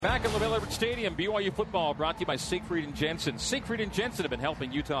Back at LaVell Edwards Stadium, BYU football brought to you by Siegfried and Jensen. Siegfried and Jensen have been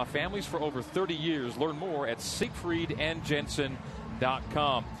helping Utah families for over 30 years. Learn more at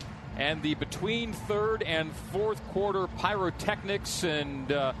siegfriedandjensen.com. And the between third and fourth quarter pyrotechnics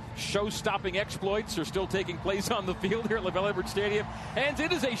and show-stopping exploits are still taking place on the field here at LaVell Edwards Stadium. And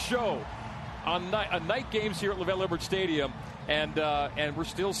it is a show on night games here at LaVell Edwards Stadium. And we're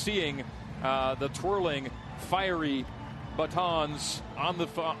still seeing the twirling, fiery batons on the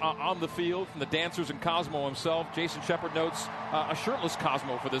field from the dancers and Cosmo himself. Jason Shepard notes a shirtless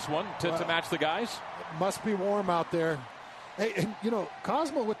Cosmo for this one to match the guys. It must be warm out there. Hey, and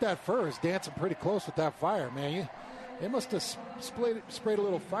Cosmo with that fur is dancing pretty close with that fire, man. They must have sprayed a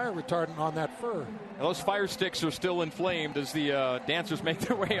little fire retardant on that fur. And those fire sticks are still inflamed as the dancers make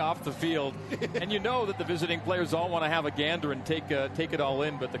their way off the field. And you know that the visiting players all want to have a gander and take it all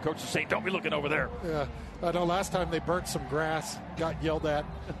in, but the coaches say, don't be looking over there. Yeah, I know last time they burnt some grass, got yelled at.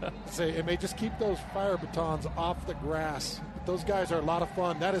 Say, it may just keep those fire batons off the grass. But those guys are a lot of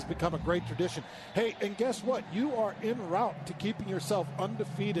fun. That has become a great tradition. Hey, and guess what? You are en route to keeping yourself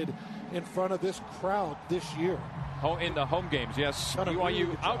undefeated in front of this crowd this year. In the home games, yes.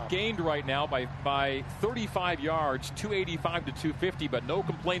 BYU outgained right now by 35 yards, 285 to 250, but no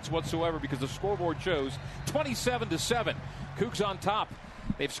complaints whatsoever because the scoreboard shows 27-7. Cougs on top.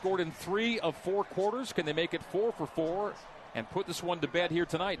 They've scored in 3 of 4 quarters. Can they make it 4 for 4 and put this one to bed here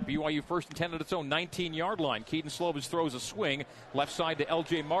tonight? BYU first and 10 at its own 19-yard line. Keaton Slovis throws a swing left side to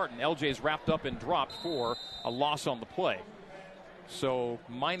L.J. Martin. L.J.'s wrapped up and dropped for a loss on the play. So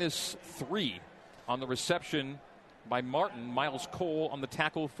 -3 on the reception by Martin. Miles Cole on the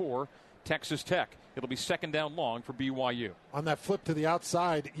tackle for Texas Tech. It'll be second down long for BYU. On that flip to the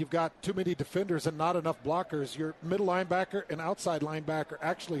outside, you've got too many defenders and not enough blockers. Your middle linebacker and outside linebacker,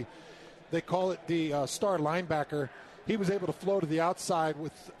 actually, they call it the star linebacker. He was able to flow to the outside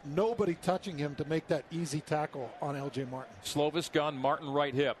with nobody touching him to make that easy tackle on L.J. Martin. Slovis gun, Martin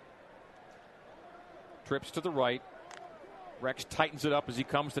right hip. Trips to the right. Rex tightens it up as he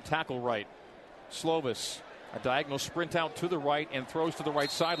comes to tackle right. Slovis, a diagonal sprint out to the right and throws to the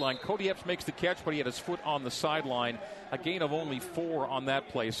right sideline. Cody Epps makes the catch, but he had his foot on the sideline. A gain of only 4 on that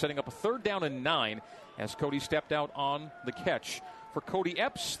play, setting up a 3rd down and 9 as Cody stepped out on the catch. For Cody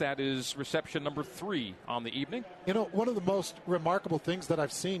Epps, that is reception number 3 on the evening. One of the most remarkable things that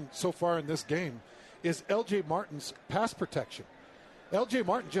I've seen so far in this game is L.J. Martin's pass protection. L.J.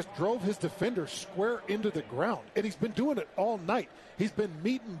 Martin just drove his defender square into the ground, and he's been doing it all night. He's been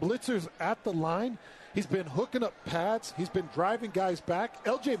meeting blitzers at the line. He's been hooking up pads. He's been driving guys back.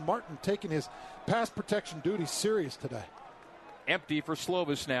 L.J. Martin taking his pass protection duty serious today. Empty for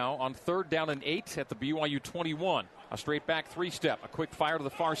Slovis now on 3rd down and 8 at the BYU 21. A straight back 3-step. A quick fire to the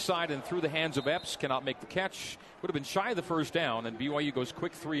far side and through the hands of Epps. Cannot make the catch. Would have been shy of the 1st down, and BYU goes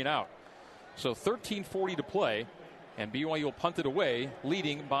quick 3 and out. So 13:40 to play, and BYU will punt it away,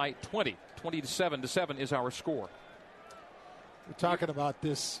 leading by 20. 20-7 is our score. We're talking about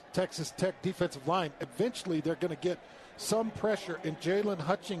this Texas Tech defensive line. Eventually, they're going to get some pressure, and Jalen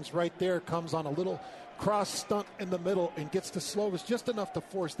Hutchings right there comes on a little cross stunt in the middle and gets to Slovis just enough to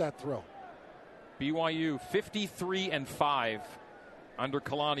force that throw. BYU 53-5 under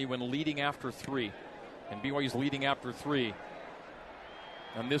Kalani when leading after 3. And BYU's leading after 3.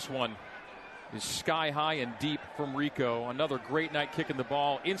 And this one is sky high and deep from Rico. Another great night kicking the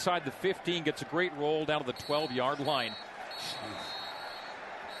ball inside the 15, gets a great roll down to the 12-yard line.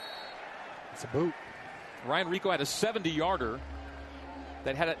 It's a boot. Ryan Rico had a 70-yarder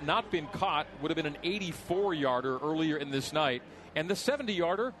that, had it not been caught, would have been an 84-yarder earlier in this night. And the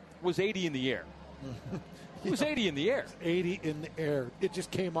 70-yarder was 80 in the air. It was 80 in the air. 80 in the air. It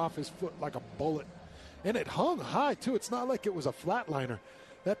just came off his foot like a bullet. And it hung high, too. It's not like it was a flatliner.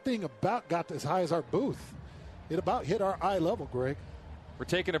 That thing about got as high as our booth. It about hit our eye level, Greg. We're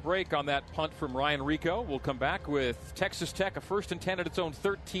taking a break on that punt from Ryan Rico. We'll come back with Texas Tech, a 1st and 10 at its own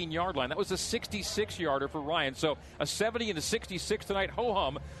 13-yard line. That was a 66-yarder for Ryan. So a 70 and a 66 tonight.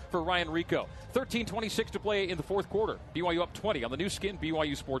 Ho-hum for Ryan Rico. 13:26 to play in the 4th quarter. BYU up 20 on the new skin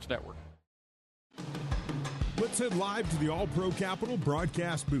BYU Sports Network. Let's head live to the All-Pro Capital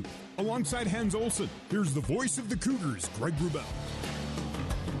broadcast booth. Alongside Hans Olsen, here's the voice of the Cougars, Greg Wrubell.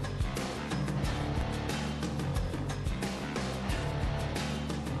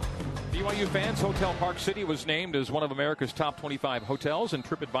 BYU fans, Hotel Park City was named as one of America's top 25 hotels in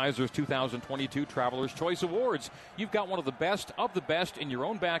TripAdvisor's 2022 Traveler's Choice Awards. You've got one of the best in your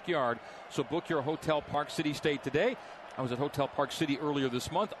own backyard, so book your Hotel Park City stay today. I was at Hotel Park City earlier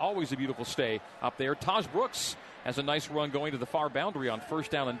this month. Always a beautiful stay up there. Taj Brooks has a nice run going to the far boundary on 1st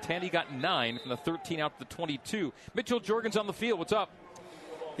down and 10. He got 9 from the 13 out to the 22. Mitchell Jorgens on the field. What's up?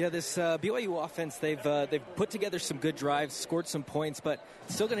 Yeah, this BYU offense, they've put together some good drives, scored some points, but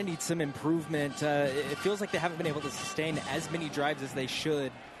still going to need some improvement. It feels like they haven't been able to sustain as many drives as they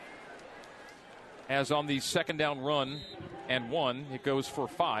should. As on the second down run and 1, it goes for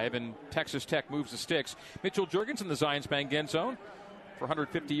 5, and Texas Tech moves the sticks. Mitchell Juergens in the Zions Bank end zone. For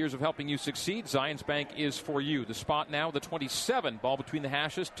 150 years of helping you succeed, Zions Bank is for you. The spot now, the 27. Ball between the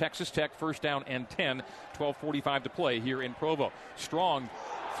hashes. Texas Tech first down and 10. 12:45 to play here in Provo. Strong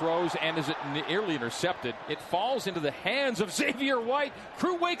throws and is it nearly intercepted. It falls into the hands of Xavier White.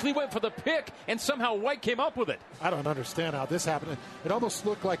 Crew Wakely went for the pick, and somehow White came up with it. I don't understand how this happened. It almost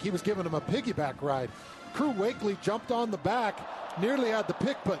looked like he was giving him a piggyback ride. Crew Wakely jumped on the back, nearly had the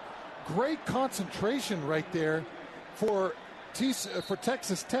pick, but great concentration right there for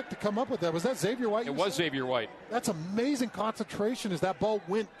Texas Tech to come up with that. Was that Xavier White? It was Xavier White. That's amazing concentration as that ball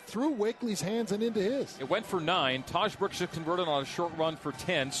went through Wakely's hands and into his. It went for 9. Taj Brooks has converted on a short run for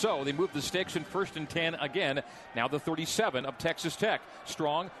 10. So they move the sticks in first and 10 again. Now the 37 of Texas Tech.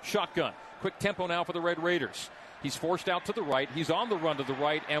 Strong shotgun. Quick tempo now for the Red Raiders. He's forced out to the right. He's on the run to the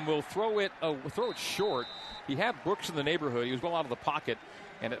right and will throw it short. He had Brooks in the neighborhood. He was well out of the pocket.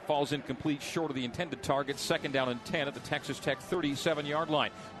 And it falls incomplete short of the intended target. Second down and 10 at the Texas Tech 37-yard line.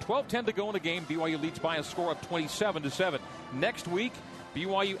 12:10 to go in the game. BYU leads by a score of 27-7. Next week,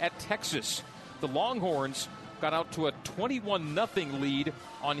 BYU at Texas. The Longhorns got out to a 21-0 lead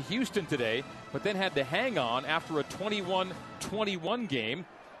on Houston today, but then had to hang on after a 21-21 game.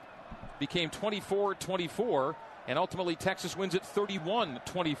 Became 24-24, and ultimately Texas wins it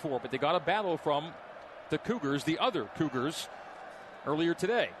 31-24. But they got a battle from the Cougars, the other Cougars, earlier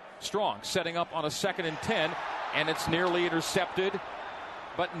today. Strong setting up on a 2nd and 10, and it's nearly intercepted,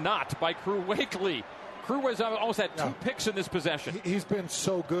 but not by Crew Wakely. Crew has almost had 2 picks in this possession. He's been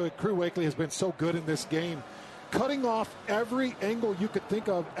so good. Crew Wakely has been so good in this game, cutting off every angle you could think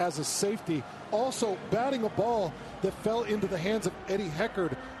of as a safety. Also batting a ball that fell into the hands of Eddie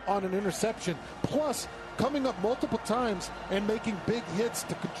Heckard on an interception, plus coming up multiple times and making big hits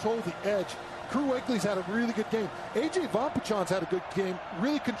to control the edge. Crew Wakely's had a really good game. A.J. Vaughn-Pichon's had a good game,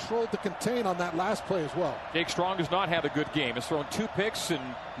 really controlled the contain on that last play as well. Jake Strong has not had a good game. Has thrown 2 picks and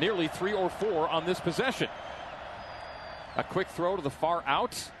nearly 3 or 4 on this possession. A quick throw to the far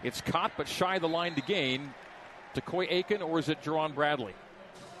out. It's caught but shy of the line to gain. To Coy Aiken, or is it Jerron Bradley?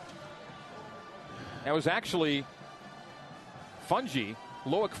 That was actually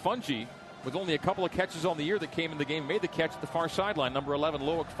Loic Fungi, with only a couple of catches on the year that came in the game, made the catch at the far sideline. Number 11,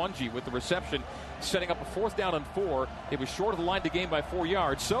 Loic Fungi, with the reception, setting up a 4th down and 4. It was short of the line to gain by 4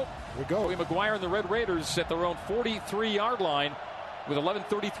 yards. So, we go. Joey McGuire and the Red Raiders at their own 43-yard line with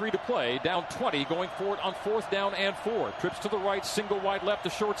 11:33 to play, down 20, going forward on 4th down and 4. Trips to the right, single wide left to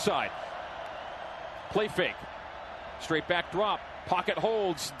short side. Play fake. Straight back drop. Pocket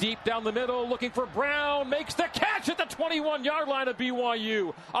holds deep down the middle, looking for Brown, makes the catch at the 21-yard line of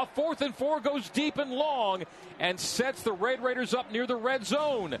BYU. A 4th and 4 goes deep and long and sets the Red Raiders up near the red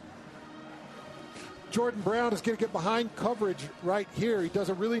zone. Jordan Brown is going to get behind coverage right here. He does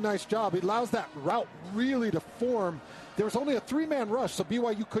a really nice job. He allows that route really to form. There was only a 3-man rush, so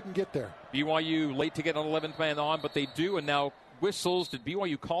BYU couldn't get there. BYU late to get an 11th man on, but they do, and now whistles. Did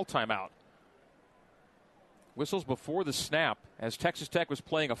BYU call timeout? Whistles before the snap as Texas Tech was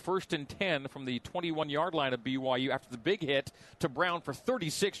playing a 1st and 10 from the 21-yard line of BYU after the big hit to Brown for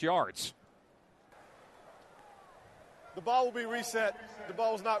 36 yards. The ball will be reset. The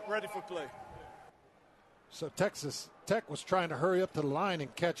ball is not ready for play. So Texas Tech was trying to hurry up to the line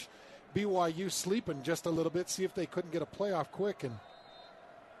and catch BYU sleeping just a little bit, see if they couldn't get a playoff quick. And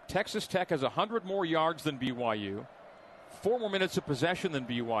Texas Tech has 100 more yards than BYU, 4 more minutes of possession than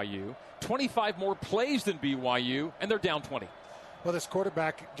BYU, 25 more plays than BYU, and they're down 20. Well, this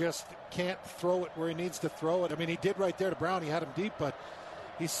quarterback just can't throw it where he needs to throw it. I mean, he did right there to Brown. He had him deep, but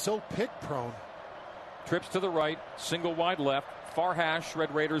he's so pick-prone. Trips to the right, single wide left, far hash,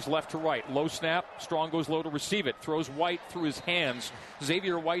 Red Raiders left to right. Low snap, Strong goes low to receive it. Throws White through his hands.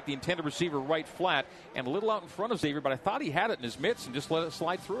 Xavier White, the intended receiver, right flat, and a little out in front of Xavier, but I thought he had it in his mitts and just let it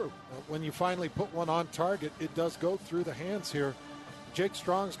slide through. When you finally put one on target, it does go through the hands here. Jake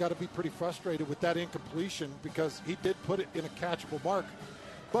Strong's got to be pretty frustrated with that incompletion because he did put it in a catchable mark.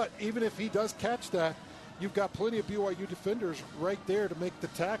 But even if he does catch that, you've got plenty of BYU defenders right there to make the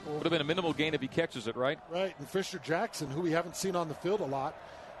tackle. Would have been a minimal gain if he catches it, right? Right, and Fisher Jackson, who we haven't seen on the field a lot,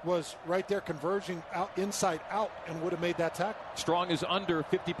 was right there converging out inside out and would have made that tackle. Strong is under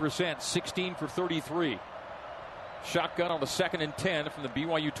 50%, 16 for 33. Shotgun on a 2nd and 10 from the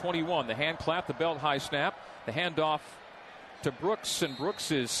BYU 21. The hand clap, the belt high snap, the handoff to Brooks, and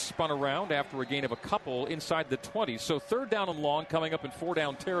Brooks is spun around after a gain of a couple inside the 20. So 3rd down and long coming up in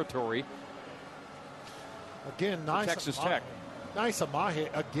 4-down territory. Again, nice. Texas Tech. Nice Amahe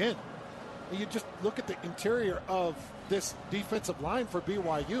again. You just look at the interior of this defensive line for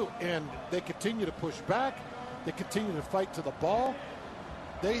BYU, and they continue to push back. They continue to fight to the ball.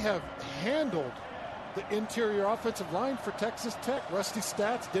 They have handled the interior offensive line for Texas Tech. Rusty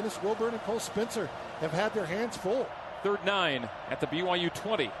Stats, Dennis Wilburn, and Cole Spencer have had their hands full. 3rd 9 at the BYU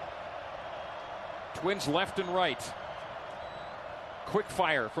 20. Twins left and right. Quick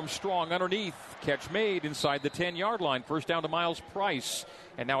fire from Strong underneath. Catch made inside the 10-yard line. First down to Miles Price.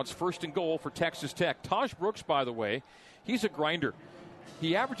 And now it's 1st and goal for Texas Tech. Taj Brooks, by the way, he's a grinder.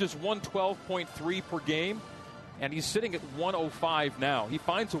 He averages 112.3 per game, and he's sitting at 105 now. He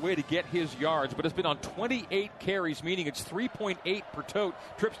finds a way to get his yards, but it's been on 28 carries, meaning it's 3.8 per tote.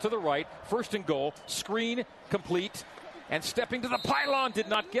 Trips to the right. 1st and goal. Screen complete. And stepping to the pylon, did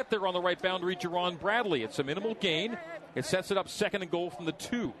not get there on the right boundary, Jerron Bradley. It's a minimal gain. It sets it up 2nd and goal from the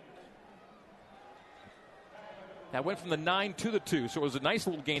 2. That went from the 9 to the 2, so it was a nice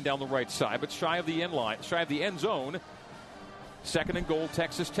little gain down the right side, but shy of the end line, shy of the end zone. 2nd and goal,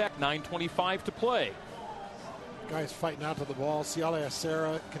 Texas Tech, 9:25 to play. Guys fighting out to the ball. Ciale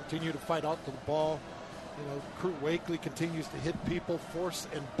Acera continue to fight out to the ball. You know, Crew Wakely continues to hit people, force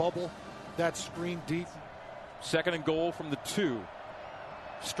and bubble that screen deep. 2nd and goal from the 2.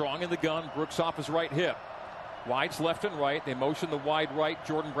 Strong in the gun. Brooks off his right hip. Wides left and right. They motion the wide right.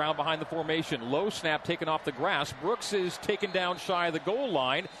 Jordan Brown behind the formation. Low snap taken off the grass. Brooks is taken down shy of the goal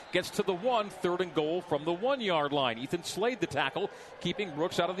line. Gets to the 1. 3rd and goal from the 1-yard line. Ethan Slade the tackle, keeping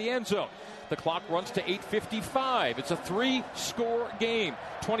Brooks out of the end zone. The clock runs to 8:55. It's a 3-score game.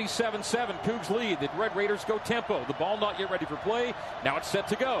 27-7. Cougs lead. The Red Raiders go tempo. The ball not yet ready for play. Now it's set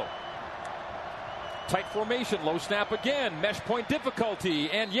to go. Tight formation, low snap again, mesh point difficulty,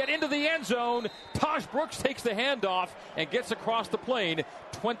 and yet into the end zone. Taj Brooks takes the handoff and gets across the plane.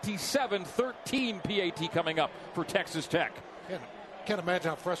 27-13 PAT coming up for Texas Tech. Can't imagine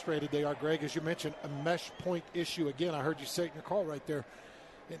how frustrated they are, Greg. As you mentioned, a mesh point issue again. I heard you say it in your call right there.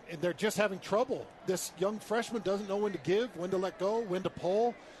 And they're just having trouble. This young freshman doesn't know when to give, when to let go, when to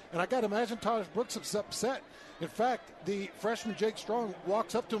pull. And I got to imagine Taj Brooks is upset. In fact, the freshman Jake Strong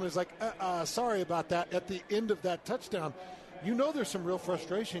walks up to him and is like, sorry about that at the end of that touchdown. You know there's some real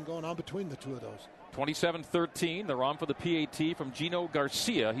frustration going on between the two of those. 27-13. They're on for the PAT from Gino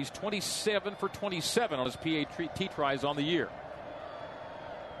Garcia. He's 27 for 27 on his PAT tries on the year.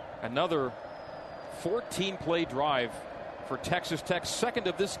 Another 14-play drive for Texas Tech, 2nd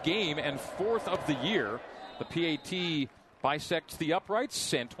of this game and 4th of the year. The PAT bisects the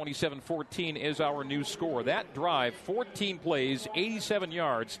uprights, and 27-14 is our new score. That drive, 14 plays, 87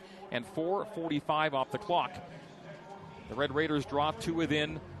 yards, and 4:45 off the clock. The Red Raiders drop to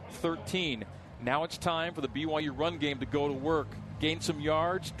within 13. Now it's time for the BYU run game to go to work, gain some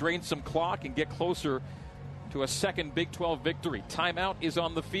yards, drain some clock, and get closer to a 2nd Big 12 victory. Timeout is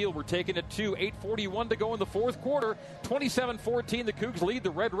on the field. We're taking it to 8:41 to go in the 4th quarter. 27-14, the Cougs lead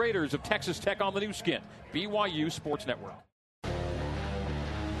the Red Raiders of Texas Tech on the new skin, BYU Sports Network.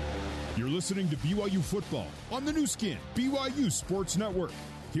 You're listening to BYU football on the new skin, BYU Sports Network.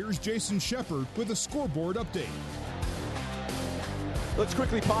 Here's Jason Shepard with a scoreboard update. Let's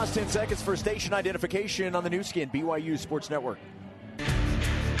quickly pause 10 seconds for station identification on the new skin, BYU Sports Network.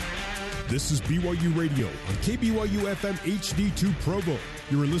 This is BYU Radio on KBYU FM HD2 Provo.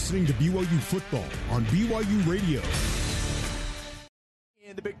 You're listening to BYU football on BYU Radio.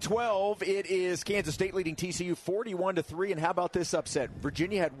 In the Big 12, it is Kansas State leading TCU 41-3. And how about this upset?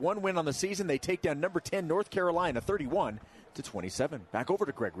 Virginia had one win on the season. They take down number 10 North Carolina 31-27. Back over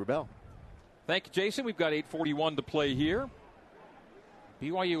to Greg Wrubell. Thank you, Jason. We've got 8:41 to play here.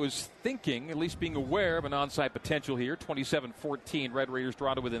 BYU is thinking, at least being aware of an onside potential here. 27-14. Red Raiders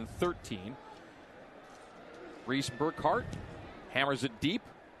draw to within 13. Reese Burkhart hammers it deep.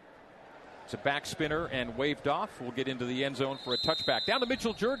 It's a back spinner and waved off. We'll get into the end zone for a touchback. Down to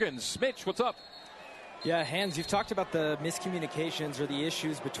Mitchell Juergens. Mitch, what's up? Yeah, Hans, you've talked about the miscommunications or the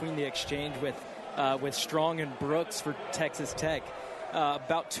issues between the exchange with Strong and Brooks for Texas Tech.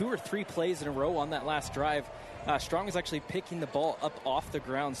 About 2 or 3 plays in a row on that last drive, Strong is actually picking the ball up off the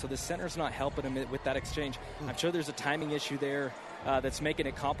ground, so the center's not helping him with that exchange. I'm sure there's a timing issue there that's making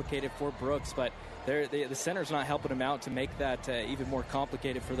it complicated for Brooks, but the center's not helping him out to make that even more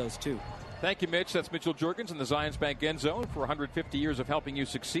complicated for those two. Thank you, Mitch. That's Mitchell Juergens in the Zions Bank end zone. For 150 years of helping you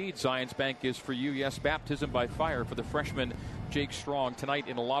succeed, Zions Bank is for you. Yes, baptism by fire for the freshman Jake Strong tonight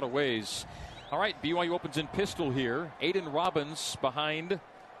in a lot of ways. All right, BYU opens in pistol here. Aiden Robbins behind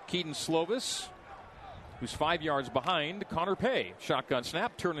Keaton Slovis. who's 5 yards behind Connor Pay. Shotgun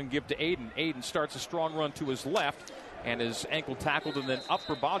snap, turn and give to Aiden. Aiden starts a strong run to his left and his ankle tackled and then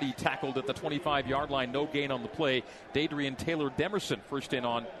upper body tackled at the 25-yard line. No gain on the play. Dadrian Taylor-Demerson first in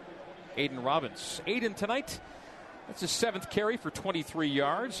on Aiden Robbins. Aiden tonight, that's his 7th carry for 23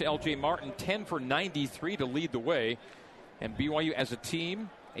 yards. LJ Martin 10 for 93 to lead the way. And BYU as a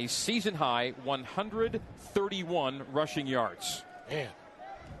team, a season-high 131 rushing yards. Man,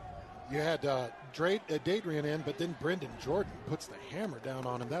 you had Dadrian in, but then Brendan Jordan puts the hammer down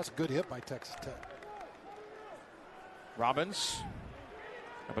on him. That's a good hit by Texas Tech. Robbins,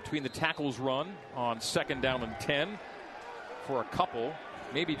 a between the tackles run on 2nd down and 10 for a couple,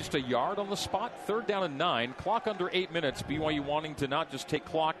 maybe just a yard on the spot. 3rd down and 9, clock under 8 minutes. BYU wanting to not just take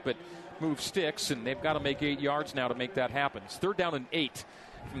clock but move sticks, and they've got to make 8 yards now to make that happen. It's 3rd down and 8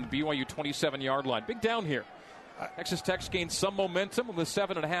 from the BYU 27-yard line. Big down here. Texas Tech's gained some momentum with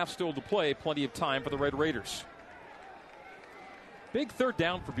 7.5 still to play. Plenty of time for the Red Raiders. Big 3rd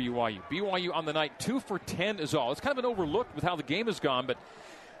down for BYU. BYU on the night 2 for 10 is all. It's kind of an overlook with how the game has gone, but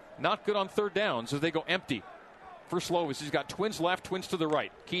not good on 3rd downs as they go empty. For Slovis, he's got twins left, twins to the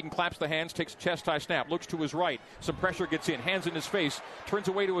right. Keaton claps the hands, takes a chest high snap, looks to his right. Some pressure gets in, hands in his face, turns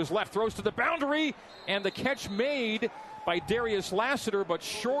away to his left, throws to the boundary, and the catch made by Darius Lassiter, but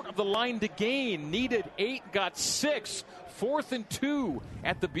short of the line to gain. Needed 8, got 6. 4th and 2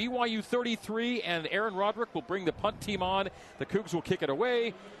 at the BYU 33, and Aaron Roderick will bring the punt team on. The Cougs will kick it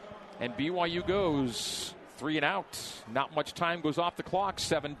away, and BYU goes 3 and out. Not much time goes off the clock,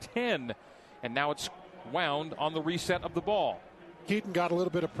 7:10, and now it's wound on the reset of the ball. Keaton got a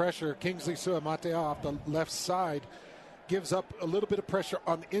little bit of pressure. Kingsley Suamatea off the left side gives up a little bit of pressure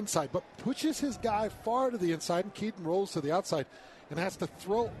on the inside, but pushes his guy far to the inside, and Keaton rolls to the outside and has to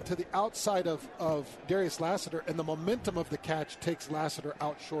throw to the outside of Darius Lassiter, and the momentum of the catch takes Lassiter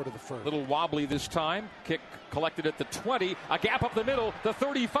out short of the first. Little wobbly this time. Kick collected at the 20. A gap up the middle, the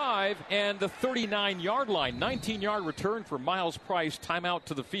 35, and the 39-yard line. 19-yard return for Miles Price. Timeout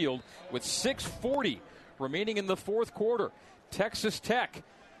to the field with 6:40 remaining in the 4th quarter. Texas Tech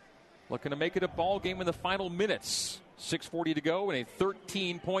looking to make it a ball game in the final minutes. 6:40 to go in a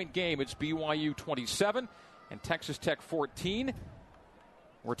 13-point game. It's BYU 27 and Texas Tech 14.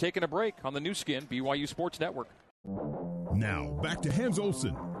 We're taking a break on the new skin, BYU Sports Network. Now, back to Hans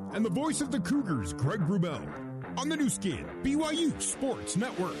Olsen and the voice of the Cougars, Greg Wrubell, on the new skin, BYU Sports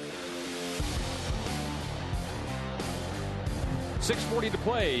Network. 6:40 to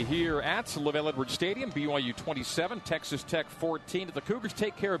play here at LaVell Edwards Stadium. BYU 27, Texas Tech 14. The Cougars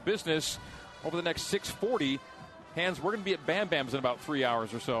take care of business over the next 6:40. Hans, we're going to be at Bam Bam's in about 3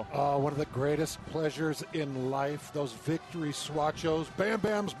 hours or so. One of the greatest pleasures in life, those victory swachos. Bam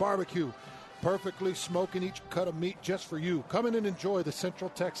Bam's Barbecue, perfectly smoking each cut of meat just for you. Come in and enjoy the Central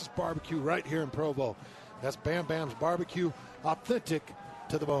Texas barbecue right here in Provo. That's Bam Bam's Barbecue, authentic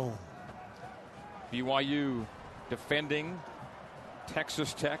to the bone. BYU defending.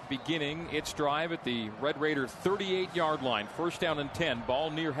 Texas Tech beginning its drive at the Red Raider 38-yard line. 1st down and 10.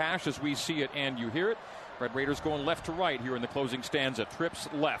 Ball near hash as we see it and you hear it. Red Raiders going left to right here in the closing stanza. Trips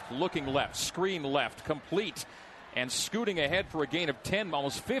left, looking left, screen left, complete. And scooting ahead for a gain of 10,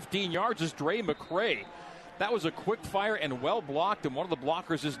 almost 15 yards is Dre McCray. That was a quick fire and well blocked, and one of the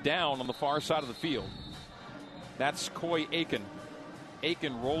blockers is down on the far side of the field. That's Coy Aiken.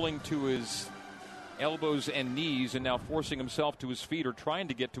 Aiken rolling to his elbows and knees and now forcing himself to his feet, or trying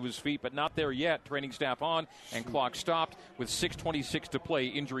to get to his feet, but not there yet. Training staff on and clock stopped with 6:26 to play.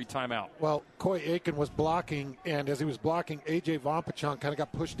 Injury timeout. Well, Coy Aiken was blocking, and as he was blocking, A.J. Vompachon kind of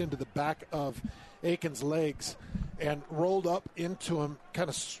got pushed into the back of Aiken's legs and rolled up into him, kind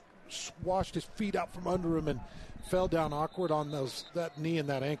of swashed his feet out from under him and fell down awkward on that knee and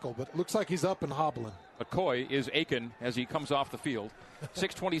that ankle. But it looks like he's up and hobbling. McCoy is Aiken as he comes off the field.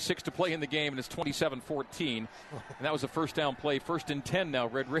 6:26 to play in the game, and it's 27-14. And that was a 1st down play. 1st and 10 now.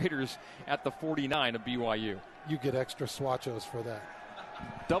 Red Raiders at the 49 of BYU. You get extra swachos for that.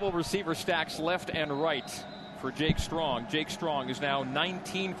 Double receiver stacks left and right for Jake Strong. Jake Strong is now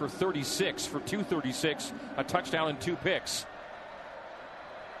 19 for 36 for 236, a touchdown and 2 picks.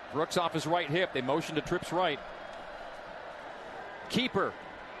 Brooks off his right hip. They motion to Tripp's right. Keeper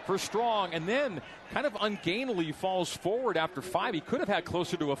for Strong, and then kind of ungainly falls forward after 5. He could have had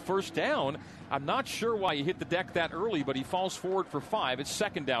closer to a 1st down. I'm not sure why he hit the deck that early, but he falls forward for 5. It's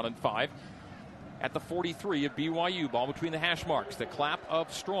 2nd down and 5 at the 43 of BYU. Ball between the hash marks. The clap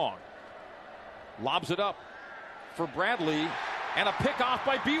of Strong. Lobs it up for Bradley, and a pick off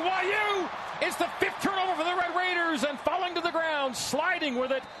by BYU. It's the 5th turnover for the Red Raiders, and falling to the ground, sliding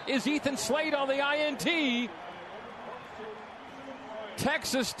with it, is Ethan Slade on the INT.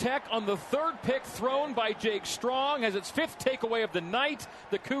 Texas Tech on the third pick thrown by Jake Strong has its fifth takeaway of the night.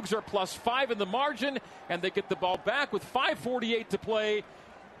 The Cougs are +5 in the margin, and they get the ball back with 5:48 to play.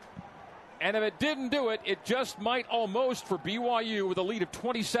 And if it didn't do it, it just might almost for BYU with a lead of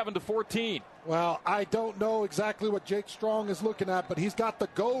 27-14. Well, I don't know exactly what Jake Strong is looking at, but he's got the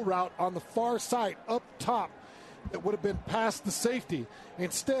go route on the far side up top. It would have been past the safety.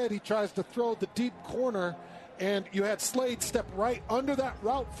 Instead, he tries to throw the deep corner, and you had Slade step right under that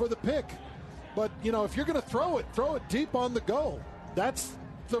route for the pick. But, you know, if you're going to throw it deep on the go. That's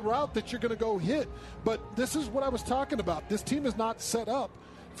the route that you're going to go hit. But this is what I was talking about. This team is not set up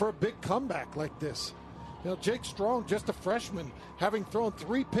for a big comeback like this. You know, Jake Strong, just a freshman, having thrown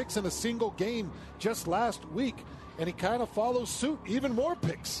 3 picks in a single game just last week, and he kind of follows suit, even more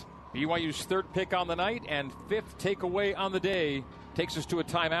picks. BYU's third pick on the night and fifth takeaway on the day takes us to a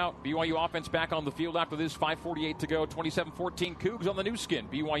timeout. BYU offense back on the field after this. 5:48 to go. 27-14 Cougs on the new skin.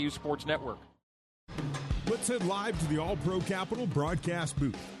 BYU Sports Network. Let's head live to the All-Pro Capital broadcast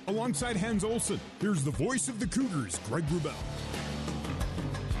booth. Alongside Hans Olsen, here's the voice of the Cougars, Greg Wrubell.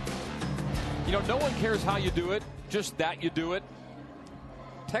 You know, no one cares how you do it, just that you do it.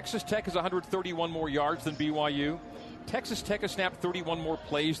 Texas Tech has 131 more yards than BYU. Texas Tech has snapped 31 more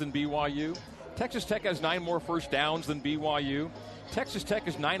plays than BYU. Texas Tech has 9 more first downs than BYU. Texas Tech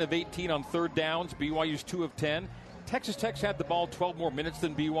is 9 of 18 on third downs. BYU's 2 of 10. Texas Tech's had the ball 12 more minutes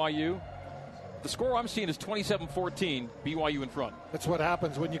than BYU. The score I'm seeing is 27-14, BYU in front. That's what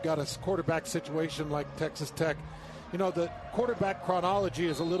happens when you got a quarterback situation like Texas Tech. You know, the quarterback chronology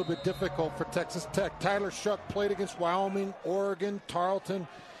is a little bit difficult for Texas Tech. Tyler Shuck played against Wyoming, Oregon, Tarleton.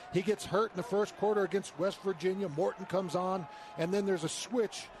 He gets hurt in the first quarter against West Virginia. Morton comes on, and then there's a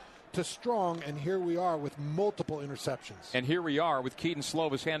switch to Strong, and here we are with multiple interceptions. And here we are with Keaton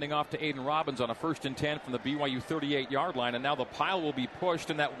Slovis handing off to Aiden Robbins on a 1st and 10 from the BYU 38-yard line, and now the pile will be pushed,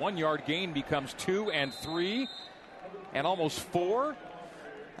 and that 1-yard gain becomes 2 and 3 and almost 4.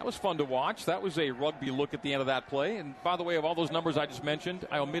 That was fun to watch. That was a rugby look at the end of that play. And by the way, of all those numbers I just mentioned,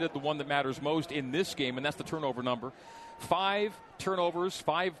 I omitted the one that matters most in this game, and that's the turnover number. 5 turnovers,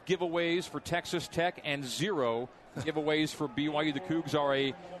 5 giveaways for Texas Tech, and 0 giveaways for BYU. The Cougs are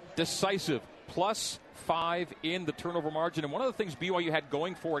a decisive +5 in the turnover margin. And one of the things BYU had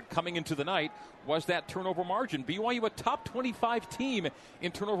going for it coming into the night was that turnover margin. BYU a top 25 team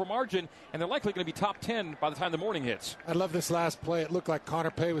in turnover margin, and they're likely going to be top 10 by the time the morning hits. I love this last play. It looked like Connor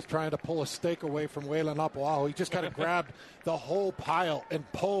Pay was trying to pull a steak away from Waylon Apoaho. He just kind of grabbed the whole pile and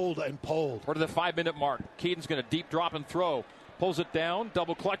pulled and pulled. Or to the 5-minute mark. Keaton's going to deep drop and throw. Pulls it down,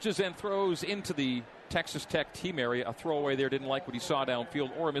 double clutches, and throws into the Texas Tech team area. A throwaway there, didn't like what he saw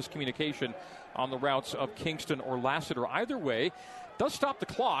downfield, or a miscommunication on the routes of Kingston or Lassiter. Either way, does stop the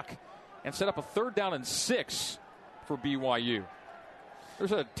clock and set up a 3rd down and 6 for BYU.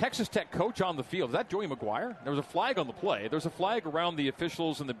 There's a Texas Tech coach on the field. Is that Joey McGuire? There was a flag on the play. There's a flag around the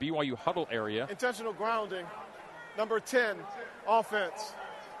officials in the BYU huddle area. Intentional grounding, number 10, offense.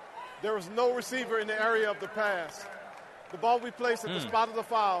 There was no receiver in the area of the pass. The ball we placed at the spot of the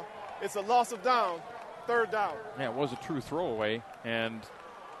foul. It's a loss of down, 3rd down. Yeah, it was a true throwaway, and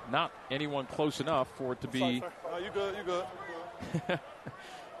not anyone close enough for it to be you good.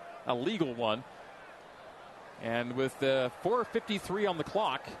 a legal one. And with 4:53 on the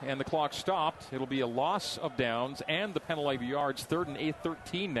clock, and the clock stopped, it'll be a loss of downs and the penalty of yards. 3rd and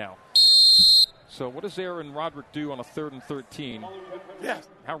 13 now. So what does Aaron Roderick do on a 3rd and 13? Yes.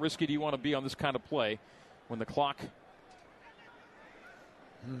 How risky do you want to be on this kind of play when the clock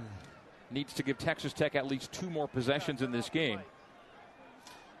needs to give Texas Tech at least 2 more possessions in this game?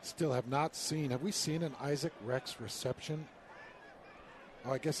 Still have not seen. Have we seen an Isaac Rex reception?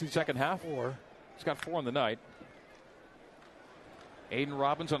 Oh, I guess he's second half. 4. He's got 4 on the night. Aiden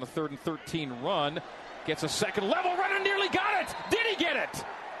Robbins on a 3rd and 13 run. Gets a second level run and nearly got it. Did he get it?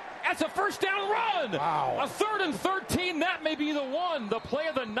 That's a 1st down run. Wow. A 3rd and 13. That may be the one. The play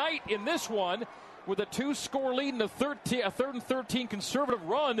of the night in this one, with a 2-score lead and a 3rd and 13 conservative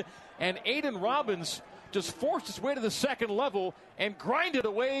run. And Aiden Robbins just forced his way to the second level and grinded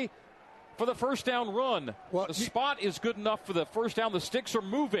away for the 1st down run. Well, the spot is good enough for the 1st down. The sticks are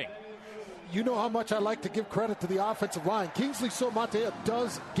moving. You know how much I like to give credit to the offensive line. Kingsley Somatea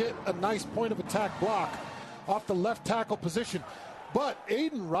does get a nice point of attack block off the left tackle position. But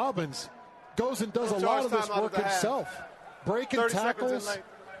Aiden Robbins goes and does a lot of this work himself. Breaking tackles,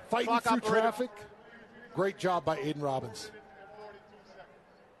 fighting through traffic. Great job by Aiden Robbins.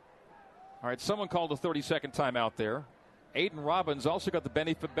 All right, someone called a 30-second timeout there. Aiden Robbins also got the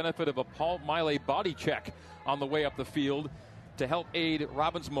benefit of a Paul Miley body check on the way up the field. to help aid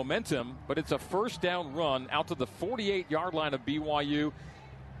Robbins' momentum, but it's a first down run out to the 48-yard line of BYU.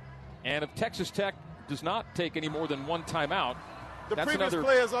 And if Texas Tech does not take any more than one timeout, the previous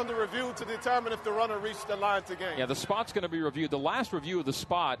play is under review to determine if the runner reached the line to gain. Yeah, the spot's going to be reviewed. The last review of the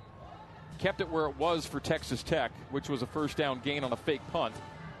spot kept it where it was for Texas Tech, which was a first down gain on a fake punt.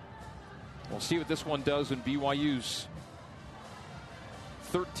 We'll see what this one does in BYU's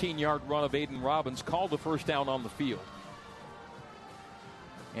 13-yard run of Aiden Robbins called the first down on the field.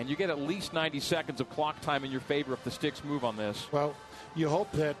 And you get at least 90 seconds of clock time in your favor if the sticks move on this. Well, you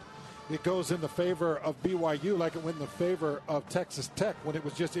hope that it goes in the favor of BYU like it went in the favor of Texas Tech when it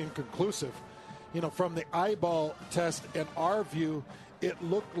was just inconclusive. You know, from the eyeball test in our view, it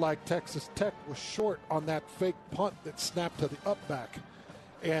looked like Texas Tech was short on that fake punt that snapped to the up back.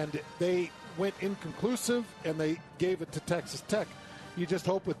 And they went inconclusive, and they gave it to Texas Tech. You just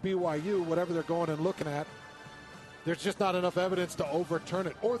hope with BYU, whatever they're going and looking at, there's just not enough evidence to overturn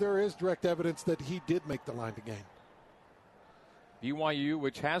it. Or there is direct evidence that he did make the line to gain. BYU,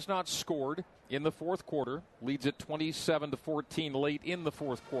 which has not scored in the fourth quarter, leads it 27-14 late in the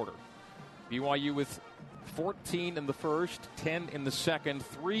fourth quarter. BYU with 14 in the first, 10 in the second,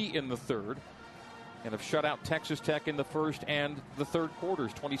 3 in the third, and have shut out Texas Tech in the first and the third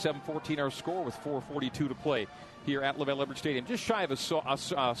quarters. 27-14 our score with 4:42 to play here at LaVell Edwards Stadium. Just shy of a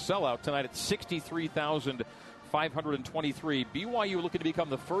sellout tonight at 63,523. BYU looking to become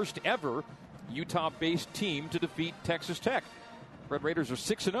the first ever Utah-based team to defeat Texas Tech. Red Raiders are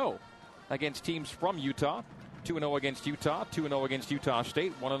 6-0 against teams from Utah. 2-0 against Utah, 2-0 against Utah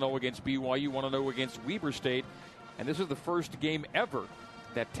State, 1-0 against BYU, 1-0 against Weber State. And this is the first game ever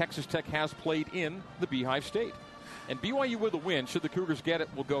that Texas Tech has played in the Beehive State. And BYU with a win, should the Cougars get it,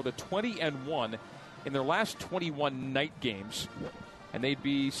 will go to 20-1 in their last 21 night games. And they'd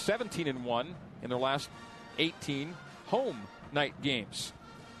be 17-1 in their last 18 home night games.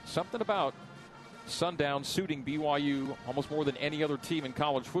 Something about sundown suiting BYU almost more than any other team in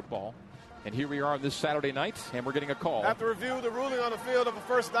college football. And here we are on this Saturday night, and we're getting a call. After review, the ruling on the field of a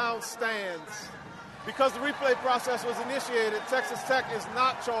first down stands. Because the replay process was initiated, Texas Tech is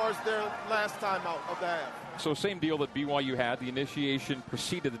not charged their last timeout of the half. So same deal that BYU had. The initiation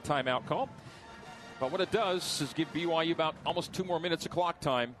preceded the timeout call. But what it does is give BYU about almost 2 more minutes of clock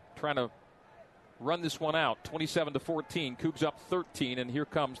time, trying to run this one out. 27-14, Cougs up 13, and here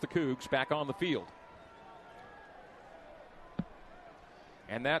comes the Cougs back on the field.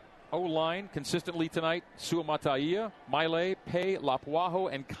 And that O-line consistently tonight, Suamataia, Maile, Pei,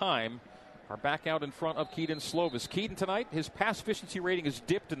 Lapuaho, and Keim are back out in front of Keaton Slovis. Keaton tonight, his pass efficiency rating has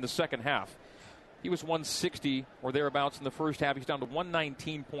dipped in the second half. He was 160 or thereabouts in the first half. He's down to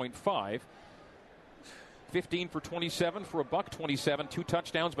 119.5. 15 for 27 for a $127, 2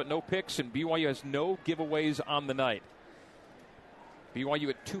 touchdowns but no picks, and BYU has no giveaways on the night. BYU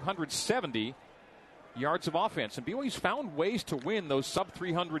at 270 yards of offense, and BYU's found ways to win those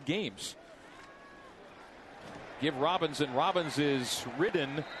sub-300 games. Give Robbins, and Robbins is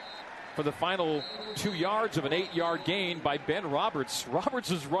ridden for the final 2 yards of an 8-yard gain by Ben Roberts. Roberts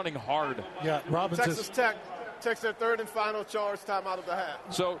is running hard. Yeah, Robbins Texas Tech takes their third and final charge timeout of the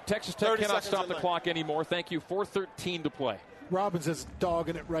half. So Texas Tech cannot stop the clock anymore. Thank you. 4:13 to play. Robbins is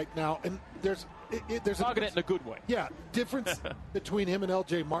dogging it right now, and there's dogging it in a good way. Yeah, difference between him and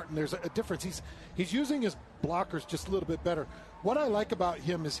L.J. Martin. There's a difference. He's using his blockers just a little bit better. What I like about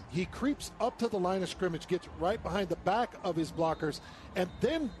him is he creeps up to the line of scrimmage, gets right behind the back of his blockers, and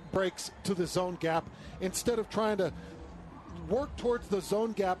then breaks to the zone gap instead of trying to work towards the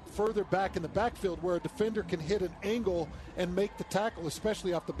zone gap further back in the backfield where a defender can hit an angle and make the tackle,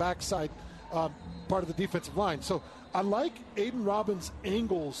 especially off the backside part of the defensive line. So I like Aiden Robbins'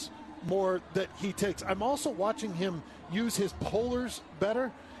 angles more that he takes. I'm also watching him use his polars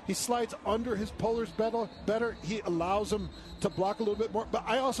better. He slides under his polars better. He allows him to block a little bit more. But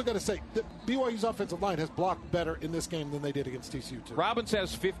I also got to say that BYU's offensive line has blocked better in this game than they did against TCU too. Robbins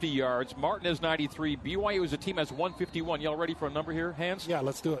has 50 yards. Martin has 93. BYU as a team has 151. Y'all ready for a number here, Hans? Yeah,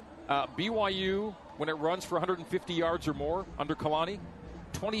 let's do it. BYU, when it runs for 150 yards or more under Kalani,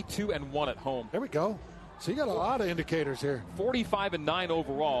 22-1 at home. There we go. So you got a lot of indicators here. 45-9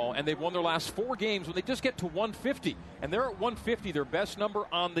 overall, and they've won their last 4 games when they just get to 150. And they're at 150, their best number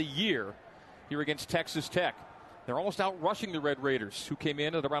on the year here against Texas Tech. They're almost out rushing the Red Raiders, who came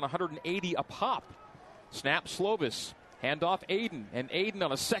in at around 180 a pop. Snap Slovis, handoff Aiden, and Aiden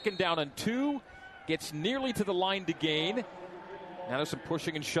on a 2nd down and 2 gets nearly to the line to gain. Now there's some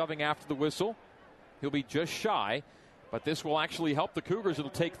pushing and shoving after the whistle. He'll be just shy, but this will actually help the Cougars. It'll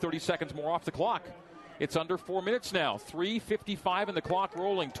take 30 seconds more off the clock. It's under 4 minutes now. 3:55 in the clock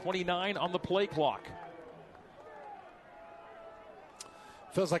rolling. 29 on the play clock.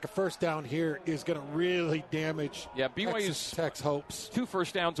 feels like a first down here is going to really damage BYU's Tech's hopes. 2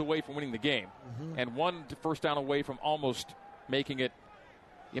 first downs away from winning the game, and 1 first down away from almost making it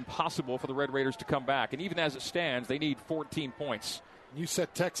impossible for the Red Raiders to come back. And even as it stands, they need 14 points. You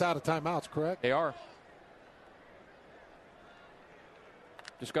said Tech's out of timeouts, correct? They are.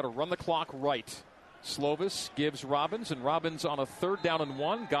 Just got to run the clock right. Slovis gives Robbins, and Robbins on a 3rd down and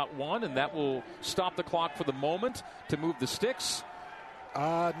 1 got 1, and that will stop the clock for the moment to move the sticks.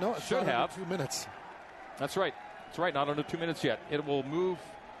 No, it should have 2 minutes. That's right. That's right. Not under 2 minutes yet. It will move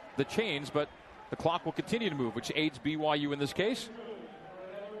the chains, but the clock will continue to move, which aids BYU in this case.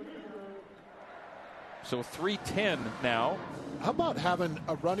 So 3:10 now. How about having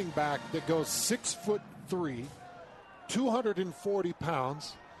a running back that goes 6'3", 240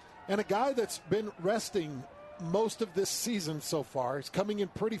 pounds, and a guy that's been resting most of this season so far? He's coming in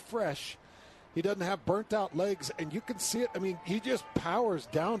pretty fresh. He doesn't have burnt out legs, and you can see it. I mean, he just powers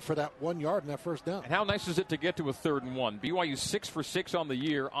down for that 1 yard and that first down. And how nice is it to get to a 3rd and 1? BYU 6 for 6 on the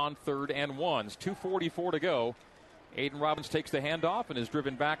year on 3rd and 1s. 2:44 to go. Aiden Robbins takes the handoff and is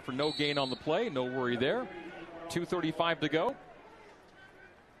driven back for no gain on the play. No worry there. 2:35 to go.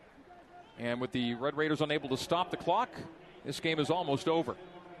 And with the Red Raiders unable to stop the clock, this game is almost over.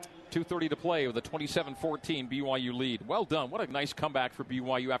 2:30 to play with a 27-14 BYU lead. Well done. What a nice comeback for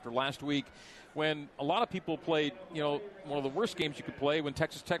BYU after last week when a lot of people played, one of the worst games you could play when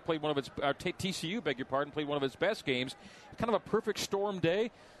Texas Tech played one of its, TCU, played one of its best games. Kind of a perfect storm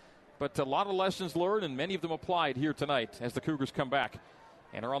day, but a lot of lessons learned, and many of them applied here tonight as the Cougars come back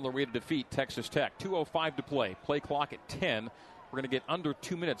and are on their way to defeat Texas Tech. 2:05 to play. Play clock at 10. We're going to get under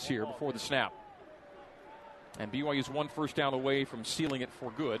 2 minutes here before the snap. And BYU's 1 first down away from sealing it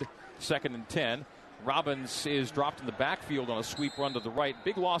for good. 2nd and 10. Robbins is dropped in the backfield on a sweep run to the right.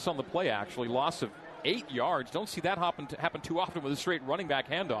 Big loss on the play, actually. Loss of 8 yards. Don't see that happen too often with a straight running back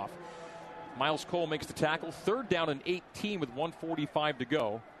handoff. Miles Cole makes the tackle. 3rd down and 18 with 1:45 to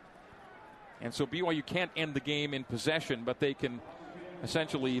go. And so BYU can't end the game in possession, but they can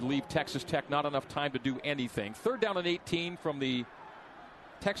essentially leave Texas Tech not enough time to do anything. 3rd down and 18 from the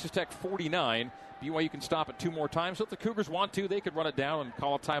Texas Tech 49. BYU can stop it 2 more times. So if the Cougars want to, they could run it down and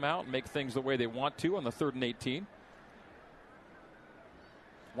call a timeout and make things the way they want to on the 3rd and 18.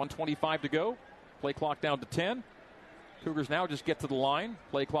 1:25 to go. Play clock down to 10. Cougars now just get to the line.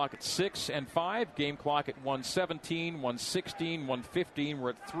 Play clock at 6 and 5. Game clock at 1:17, 1:16, 1:15. We're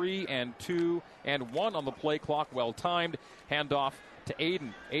at 3 and 2 and 1 on the play clock. Well timed. Handoff to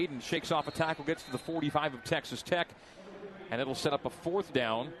Aiden. Aiden shakes off a tackle, gets to the 45 of Texas Tech, and it'll set up a 4th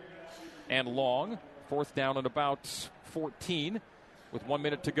down and long. 4th down and about 14 with 1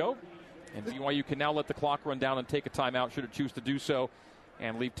 minute to go. And BYU can now let the clock run down and take a timeout should it choose to do so,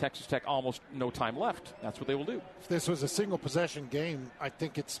 and leave Texas Tech almost no time left. That's what they will do. If this was a single possession game, I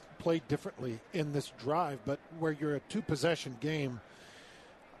think it's played differently in this drive. But where you're a 2-possession game,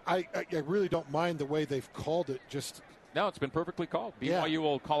 I really don't mind the way they've called it. No, it's been perfectly called. BYU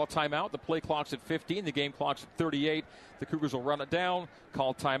will call a timeout. The play clock's at 15. The game clock's at 38. The Cougars will run it down,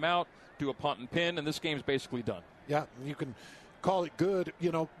 call timeout, do a punt and pin, and this game's basically done. Yeah, you can call it good,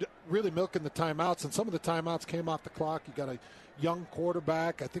 really milking the timeouts. And some of the timeouts came off the clock. You got a young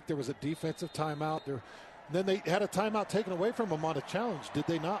quarterback. I think there was a defensive timeout there. Then they had a timeout taken away from them on a challenge. Did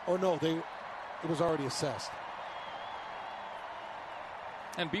they not? Or no, it was already assessed.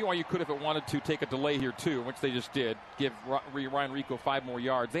 And BYU could, if it wanted to, take a delay here, too, which they just did, give Ryan Rico 5 more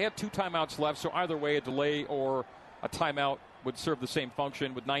yards. They had 2 timeouts left, so either way, a delay or a timeout would serve the same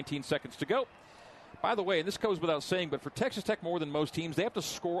function with 19 seconds to go. By the way, and this goes without saying, but for Texas Tech more than most teams, they have to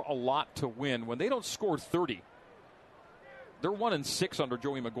score a lot to win. When they don't score 30, they're 1-6 under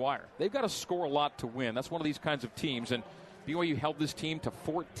Joey McGuire. They've got to score a lot to win. That's one of these kinds of teams, and BYU held this team to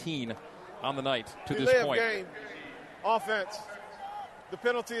 14 on the night to this point. Game. Offense. The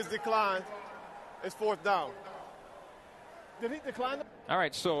penalty is declined. It's 4th down. Did he decline? All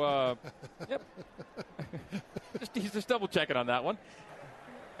right, so, yep. He's just double-checking on that one.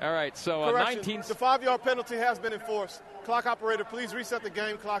 All right, so 19. The 5-yard penalty has been enforced. Clock operator, please reset the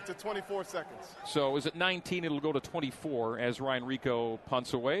game clock to 24 seconds. So is it 19? It'll go to 24 as Ryan Rico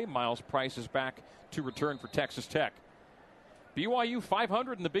punts away. Miles Price is back to return for Texas Tech. BYU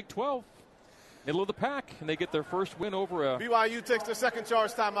 500 in the Big 12. Middle of the pack, and they get their first win over BYU takes their 2nd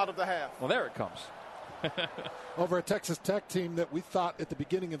charge time out of the half. Well, there it comes. Over a Texas Tech team that we thought at the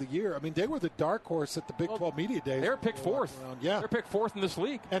beginning of the year, I mean, they were the dark horse at the Big 12 Media Days. They were picked 4th. Yeah. They're picked 4th in this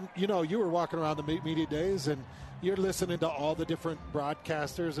league. And, you were walking around the Media Days, and you're listening to all the different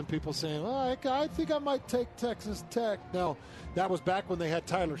broadcasters and people saying, oh, I think I might take Texas Tech. Now, that was back when they had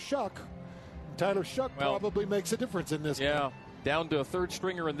Tyler Shuck. Tyler Shuck probably makes a difference in this game. Down to a third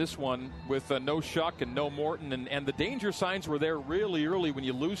stringer in this one with no Shuck and no Morton. And the danger signs were there really early when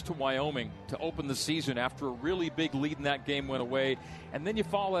you lose to Wyoming to open the season after a really big lead in that game went away. And then you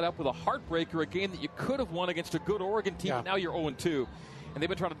follow that up with a heartbreaker, a game that you could have won against a good Oregon team. But now you're 0-2. And they've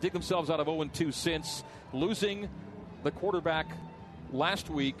been trying to dig themselves out of 0-2 since losing the quarterback last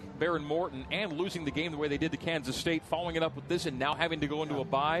week, Baron Morton, and losing the game the way they did to Kansas State, following it up with this and now having to go into a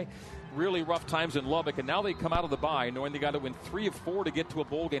bye. Really rough times in Lubbock, and now they come out of the bye knowing they got to win 3 of 4 to get to a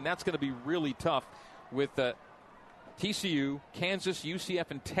bowl game. That's going to be really tough with TCU, Kansas, UCF,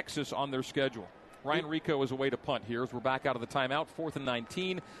 and Texas on their schedule. Ryan Rico is away to punt here as we're back out of the timeout. 4th and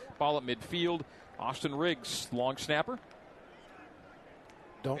 19, ball at midfield. Austin Riggs, long snapper.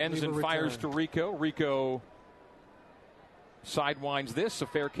 Ends and fires to Rico. Rico sidewinds this. A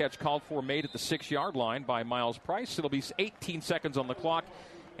fair catch called for, made at the 6-yard line by Miles Price. It'll be 18 seconds on the clock.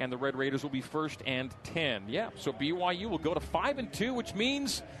 And the Red Raiders will be 1st and 10. Yeah, so BYU will go to 5-2, which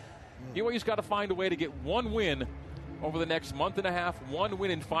means BYU's got to find a way to get one win over the next month and a half, one win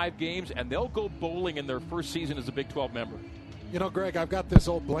in 5 games, and they'll go bowling in their first season as a Big 12 member. You know, Greg, I've got this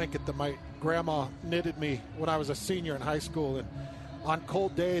old blanket that my grandma knitted me when I was a senior in high school. And on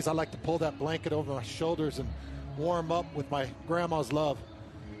cold days, I like to pull that blanket over my shoulders and warm up with my grandma's love.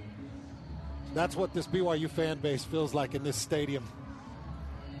 That's what this BYU fan base feels like in this stadium.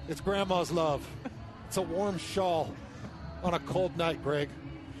 It's grandma's love. It's a warm shawl on a cold night, Greg.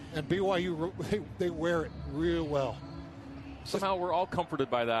 And BYU, they wear it real well. Somehow we're all comforted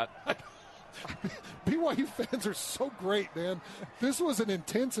by that. BYU fans are so great, man. This was an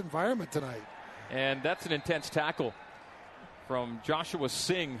intense environment tonight. And that's an intense tackle from Joshua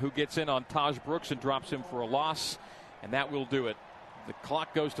Singh, who gets in on Taj Brooks and drops him for a loss. And that will do it. The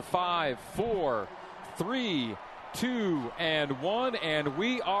clock goes to 5, 4, 3, 2, and 1, and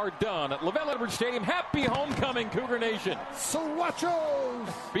we are done at LaVell Edwards Stadium. Happy homecoming, Cougar Nation. Sriracha!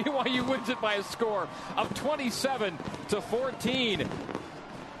 BYU wins it by a score of 27-14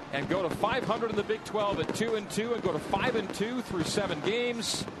 and go to 500 in the Big 12 at 2-2 and go to 5-2 through 7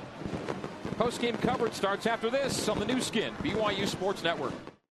 games. Post-game coverage starts after this on the new skin, BYU Sports Network.